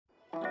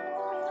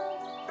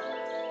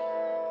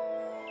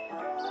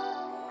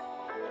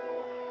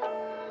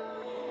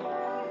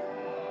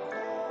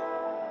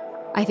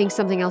I think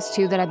something else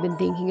too that I've been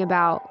thinking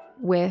about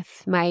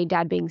with my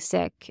dad being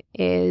sick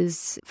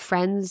is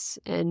friends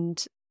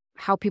and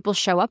how people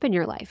show up in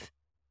your life.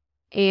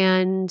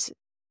 And,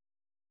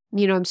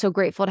 I'm so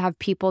grateful to have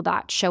people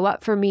that show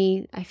up for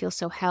me. I feel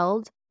so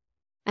held.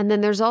 And then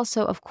there's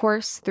also, of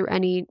course, through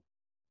any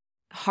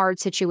hard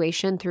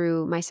situation,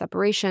 through my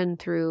separation,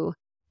 through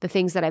the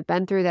things that I've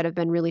been through that have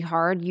been really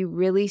hard, you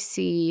really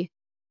see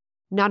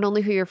not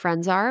only who your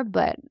friends are,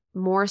 but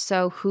more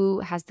so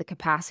who has the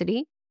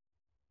capacity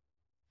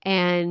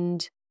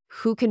and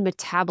who can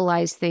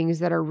metabolize things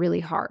that are really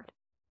hard.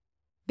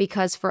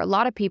 Because for a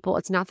lot of people,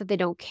 it's not that they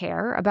don't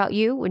care about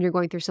you when you're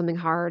going through something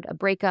hard, a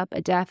breakup,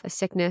 a death, a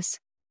sickness,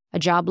 a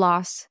job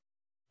loss.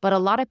 But a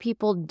lot of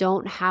people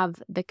don't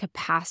have the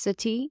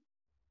capacity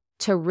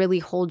to really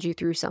hold you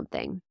through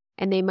something.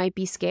 And they might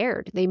be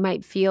scared. They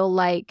might feel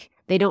like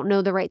they don't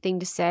know the right thing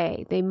to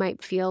say. They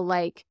might feel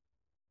like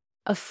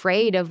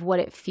afraid of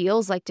what it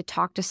feels like to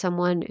talk to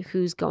someone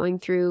who's going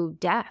through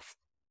death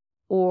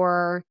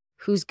or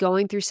who's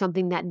going through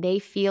something that they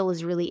feel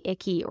is really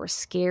icky or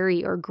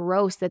scary or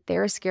gross that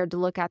they're scared to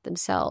look at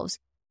themselves.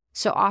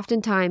 So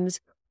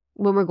oftentimes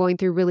when we're going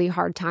through really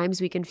hard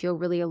times, we can feel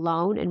really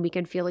alone and we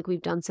can feel like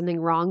we've done something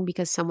wrong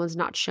because someone's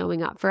not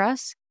showing up for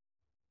us.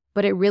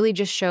 But it really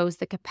just shows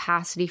the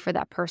capacity for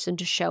that person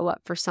to show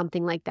up for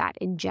something like that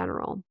in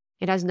general.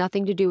 It has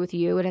nothing to do with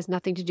you. It has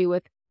nothing to do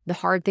with the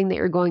hard thing that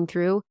you're going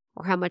through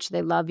or how much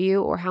they love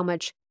you or how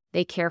much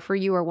they care for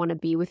you or want to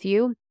be with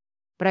you.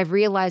 But I've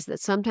realized that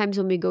sometimes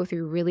when we go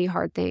through really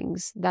hard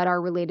things that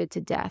are related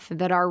to death,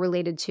 that are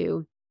related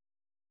to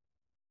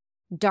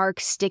dark,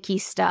 sticky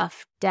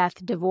stuff,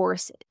 death,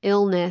 divorce,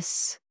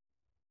 illness,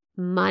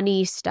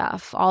 money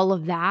stuff, all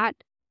of that,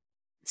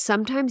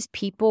 sometimes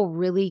people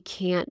really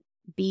can't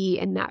be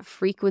in that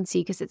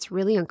frequency because it's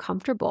really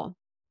uncomfortable.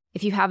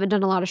 If you haven't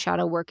done a lot of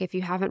shadow work, if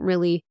you haven't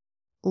really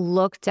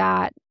looked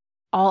at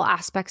all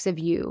aspects of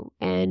you,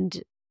 and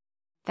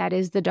that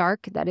is the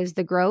dark, that is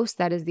the gross,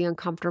 that is the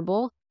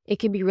uncomfortable, it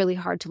can be really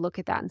hard to look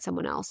at that in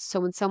someone else. So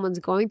when someone's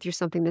going through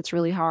something that's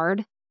really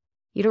hard,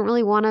 you don't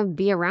really want to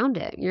be around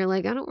it. You're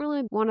like, I don't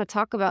really want to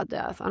talk about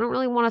death. I don't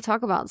really want to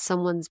talk about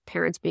someone's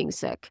parents being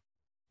sick.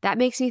 That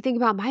makes me think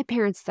about my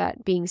parents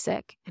that being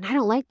sick, and I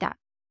don't like that.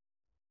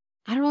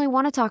 I don't really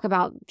want to talk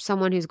about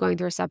someone who's going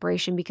through a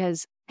separation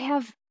because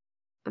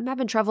I'm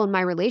having trouble in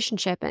my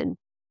relationship and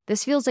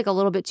this feels like a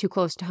little bit too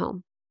close to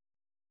home.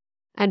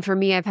 And for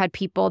me, I've had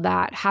people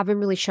that haven't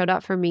really showed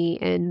up for me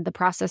in the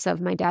process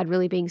of my dad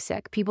really being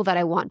sick, people that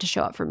I want to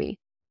show up for me.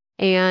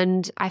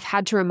 And I've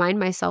had to remind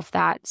myself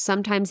that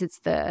sometimes it's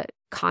the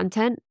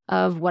content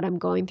of what I'm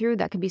going through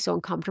that can be so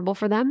uncomfortable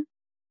for them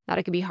that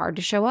it can be hard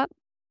to show up.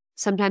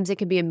 Sometimes it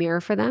can be a mirror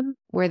for them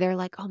where they're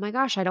like, oh my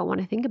gosh, I don't want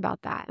to think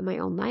about that in my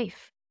own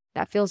life.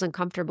 That feels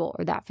uncomfortable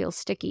or that feels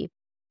sticky.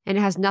 And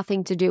it has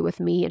nothing to do with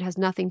me. It has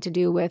nothing to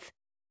do with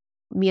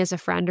me as a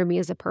friend or me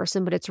as a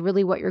person, but it's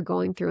really what you're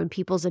going through and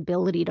people's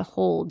ability to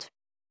hold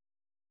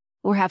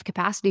or have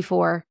capacity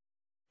for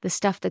the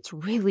stuff that's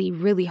really,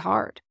 really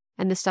hard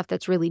and the stuff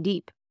that's really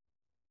deep.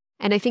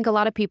 And I think a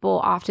lot of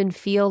people often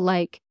feel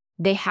like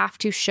they have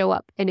to show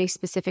up in a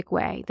specific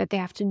way, that they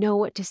have to know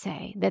what to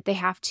say, that they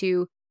have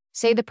to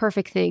say the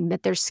perfect thing,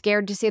 that they're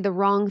scared to say the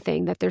wrong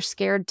thing, that they're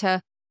scared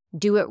to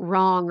do it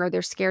wrong or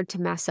they're scared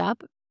to mess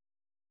up.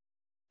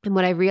 And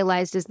what I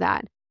realized is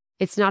that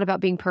it's not about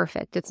being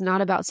perfect. It's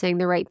not about saying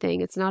the right thing.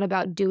 It's not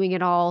about doing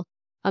it all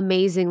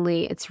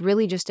amazingly. It's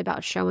really just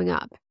about showing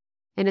up.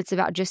 And it's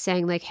about just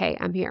saying like, hey,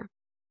 I'm here.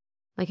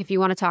 Like if you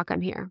want to talk, I'm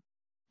here.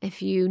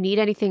 If you need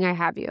anything, I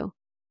have you.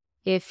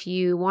 If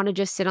you want to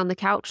just sit on the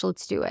couch,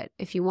 let's do it.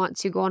 If you want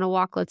to go on a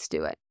walk, let's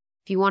do it.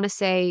 If you want to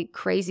say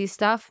crazy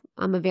stuff,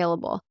 I'm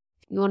available.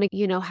 If you want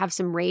to, have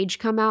some rage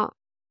come out,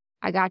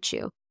 I got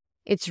you.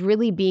 It's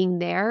really being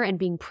there and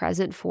being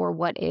present for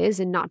what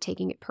is and not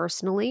taking it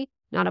personally,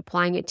 not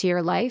applying it to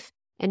your life,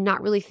 and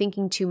not really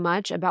thinking too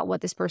much about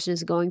what this person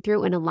is going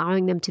through and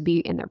allowing them to be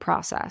in their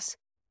process.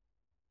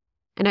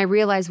 And I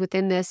realized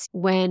within this,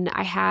 when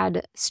I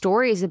had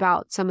stories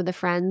about some of the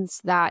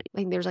friends that, I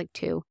think there's like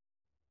two,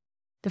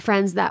 the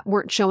friends that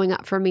weren't showing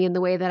up for me in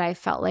the way that I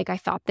felt like I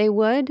thought they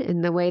would,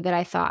 in the way that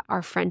I thought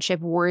our friendship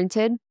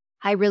warranted,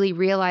 I really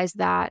realized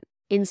that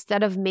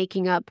instead of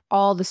making up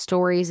all the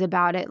stories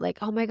about it, like,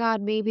 oh my God,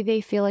 maybe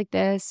they feel like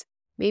this,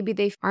 maybe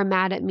they are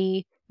mad at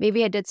me,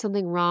 maybe I did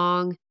something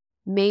wrong,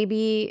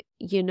 maybe,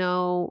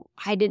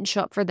 I didn't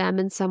show up for them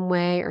in some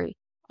way, or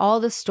all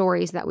the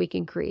stories that we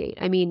can create.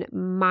 I mean,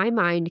 my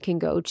mind can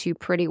go to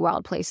pretty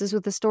wild places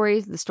with the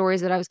stories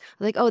that I was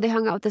like, oh, they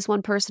hung out with this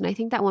one person. I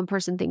think that one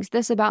person thinks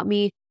this about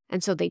me.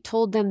 And so they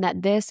told them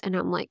that this, and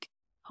I'm like,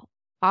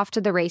 off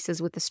to the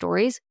races with the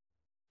stories.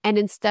 And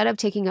instead of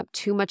taking up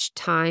too much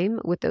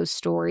time with those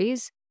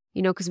stories,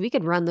 because we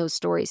could run those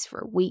stories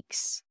for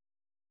weeks,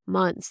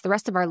 months, the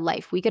rest of our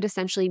life, we could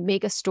essentially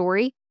make a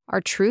story our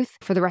truth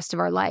for the rest of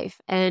our life.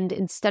 And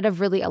instead of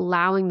really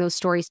allowing those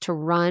stories to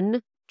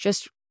run,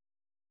 just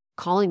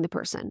calling the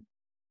person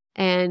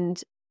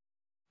and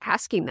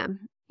asking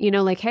them,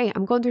 like, hey,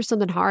 I'm going through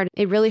something hard.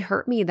 It really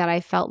hurt me that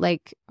I felt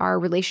like our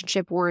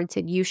relationship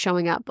warranted you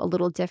showing up a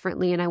little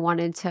differently. And I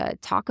wanted to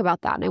talk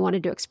about that. And I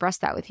wanted to express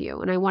that with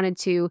you. And I wanted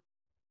to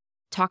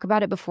talk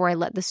about it before I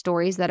let the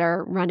stories that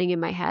are running in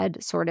my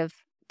head sort of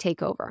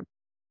take over.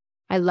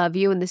 I love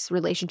you and this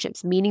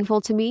relationship's meaningful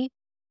to me.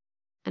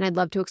 And I'd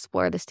love to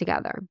explore this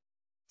together.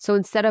 So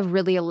instead of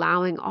really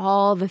allowing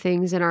all the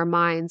things in our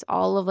minds,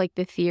 all of like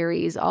the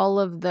theories, all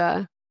of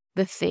the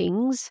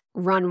things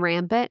run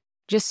rampant,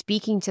 just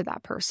speaking to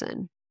that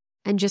person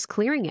and just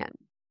clearing it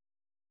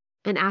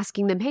and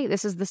asking them, hey,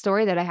 this is the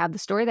story that I have. The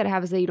story that I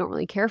have is that you don't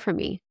really care for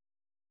me,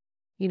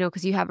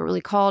 because you haven't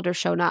really called or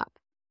shown up.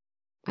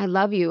 I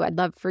love you. I'd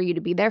love for you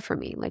to be there for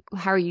me. Like,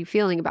 how are you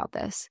feeling about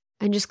this?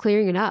 And just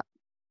clearing it up.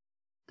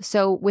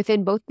 So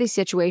within both these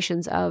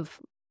situations of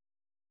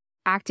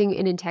acting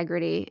in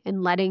integrity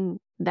and letting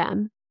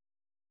them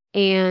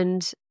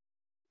and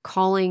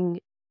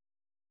calling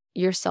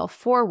yourself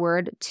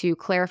forward to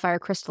clarify or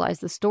crystallize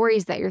the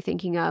stories that you're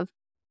thinking of,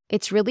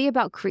 it's really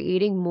about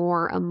creating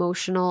more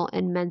emotional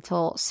and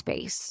mental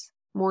space,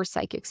 more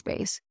psychic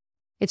space.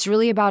 It's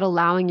really about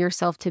allowing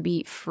yourself to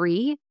be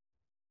free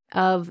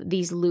of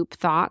these loop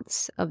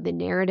thoughts, of the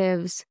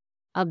narratives,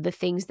 of the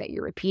things that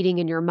you're repeating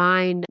in your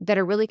mind that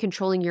are really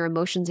controlling your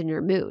emotions and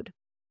your mood.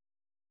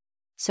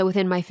 So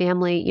within my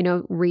family,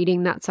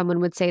 reading that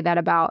someone would say that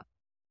about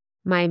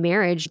my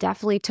marriage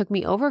definitely took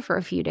me over for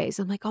a few days.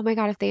 I'm like, oh my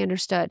God, if they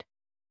understood.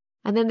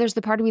 And then there's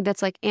the part of me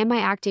that's like, am I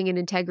acting in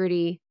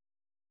integrity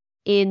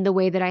in the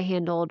way that I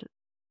handled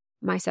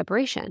my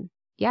separation?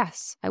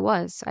 Yes, I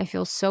was. I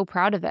feel so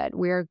proud of it.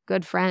 We're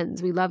good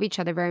friends. We love each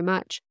other very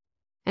much.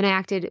 And I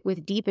acted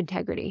with deep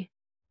integrity.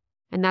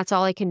 And that's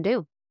all I can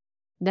do.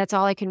 That's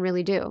all I can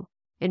really do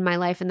in my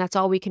life. And that's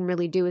all we can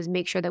really do is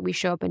make sure that we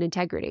show up in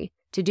integrity,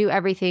 to do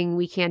everything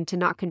we can to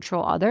not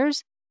control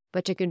others,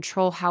 but to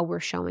control how we're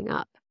showing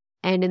up.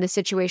 And in the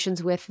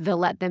situations with the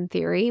let them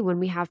theory, when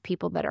we have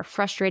people that are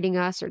frustrating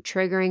us or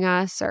triggering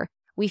us, or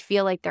we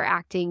feel like they're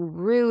acting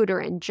rude or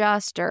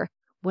unjust or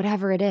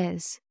whatever it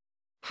is,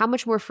 how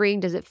much more freeing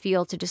does it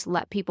feel to just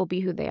let people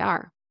be who they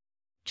are?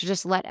 To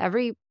just let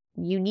every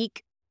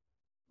unique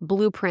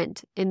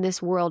blueprint in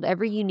this world,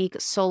 every unique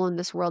soul in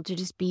this world to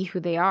just be who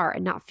they are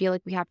and not feel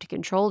like we have to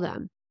control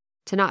them.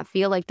 To not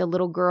feel like the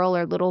little girl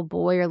or little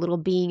boy or little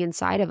being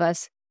inside of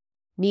us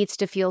needs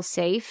to feel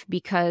safe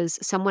because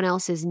someone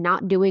else is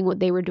not doing what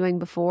they were doing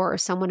before or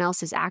someone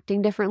else is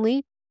acting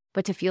differently,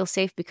 but to feel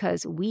safe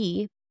because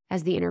we,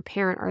 as the inner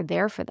parent, are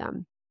there for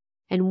them.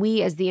 And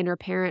we, as the inner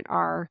parent,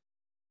 are,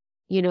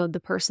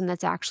 the person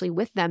that's actually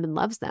with them and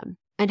loves them.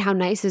 And how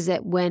nice is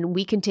it when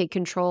we can take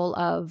control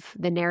of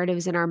the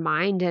narratives in our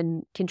mind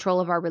and control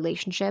of our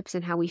relationships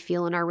and how we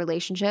feel in our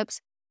relationships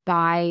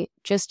by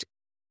just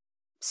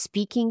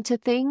speaking to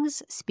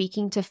things,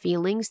 speaking to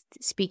feelings,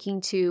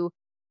 speaking to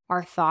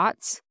our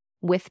thoughts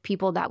with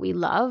people that we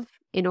love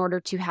in order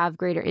to have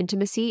greater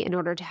intimacy, in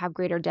order to have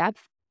greater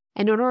depth,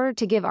 and in order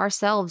to give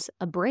ourselves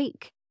a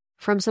break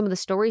from some of the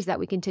stories that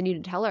we continue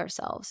to tell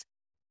ourselves.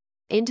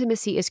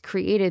 Intimacy is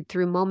created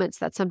through moments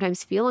that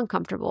sometimes feel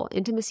uncomfortable.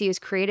 Intimacy is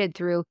created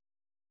through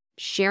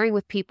sharing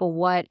with people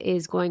what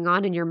is going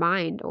on in your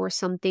mind or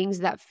some things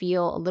that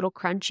feel a little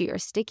crunchy or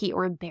sticky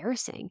or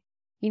embarrassing.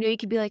 You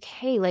could be like,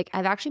 hey,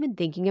 I've actually been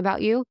thinking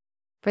about you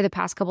for the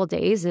past couple of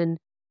days and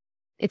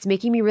it's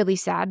making me really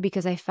sad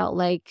because I felt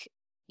like,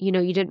 you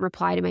didn't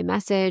reply to my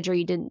message or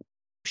you didn't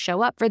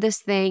show up for this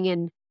thing.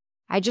 And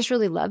I just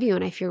really love you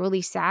and I feel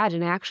really sad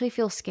and I actually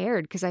feel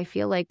scared because I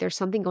feel like there's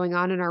something going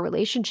on in our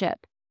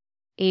relationship.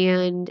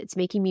 And it's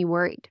making me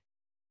worried.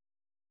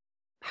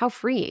 How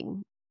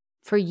freeing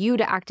for you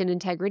to act in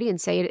integrity and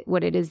say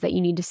what it is that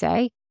you need to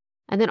say.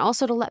 And then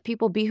also to let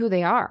people be who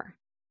they are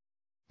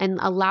and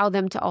allow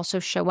them to also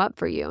show up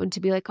for you and to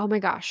be like, oh my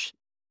gosh,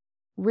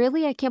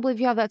 really? I can't believe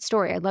you have that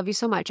story. I love you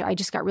so much. I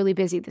just got really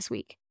busy this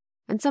week.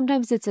 And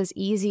sometimes it's as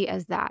easy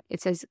as that.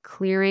 It's as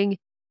clearing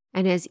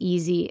and as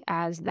easy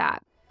as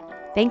that.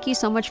 Thank you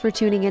so much for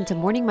tuning in to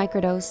Morning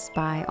Microdose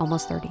by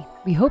Almost 30.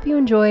 We hope you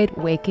enjoyed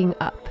waking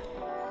up.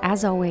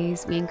 As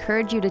always, we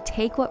encourage you to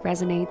take what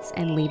resonates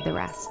and leave the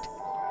rest.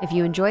 If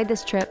you enjoyed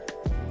this trip,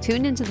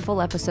 tune into the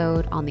full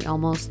episode on the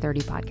Almost 30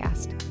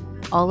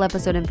 podcast. All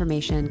episode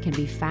information can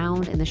be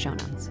found in the show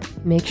notes.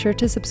 Make sure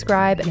to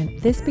subscribe, and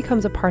if this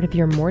becomes a part of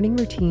your morning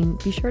routine,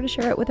 be sure to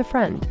share it with a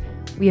friend.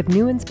 We have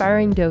new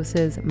inspiring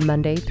doses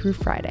Monday through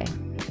Friday.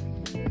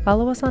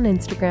 Follow us on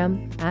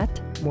Instagram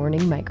at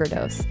Morning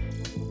Microdose,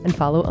 and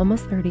follow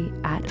Almost 30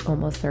 at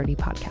Almost 30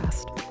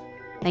 Podcast.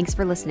 Thanks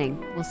for listening.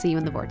 We'll see you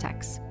in the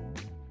vortex.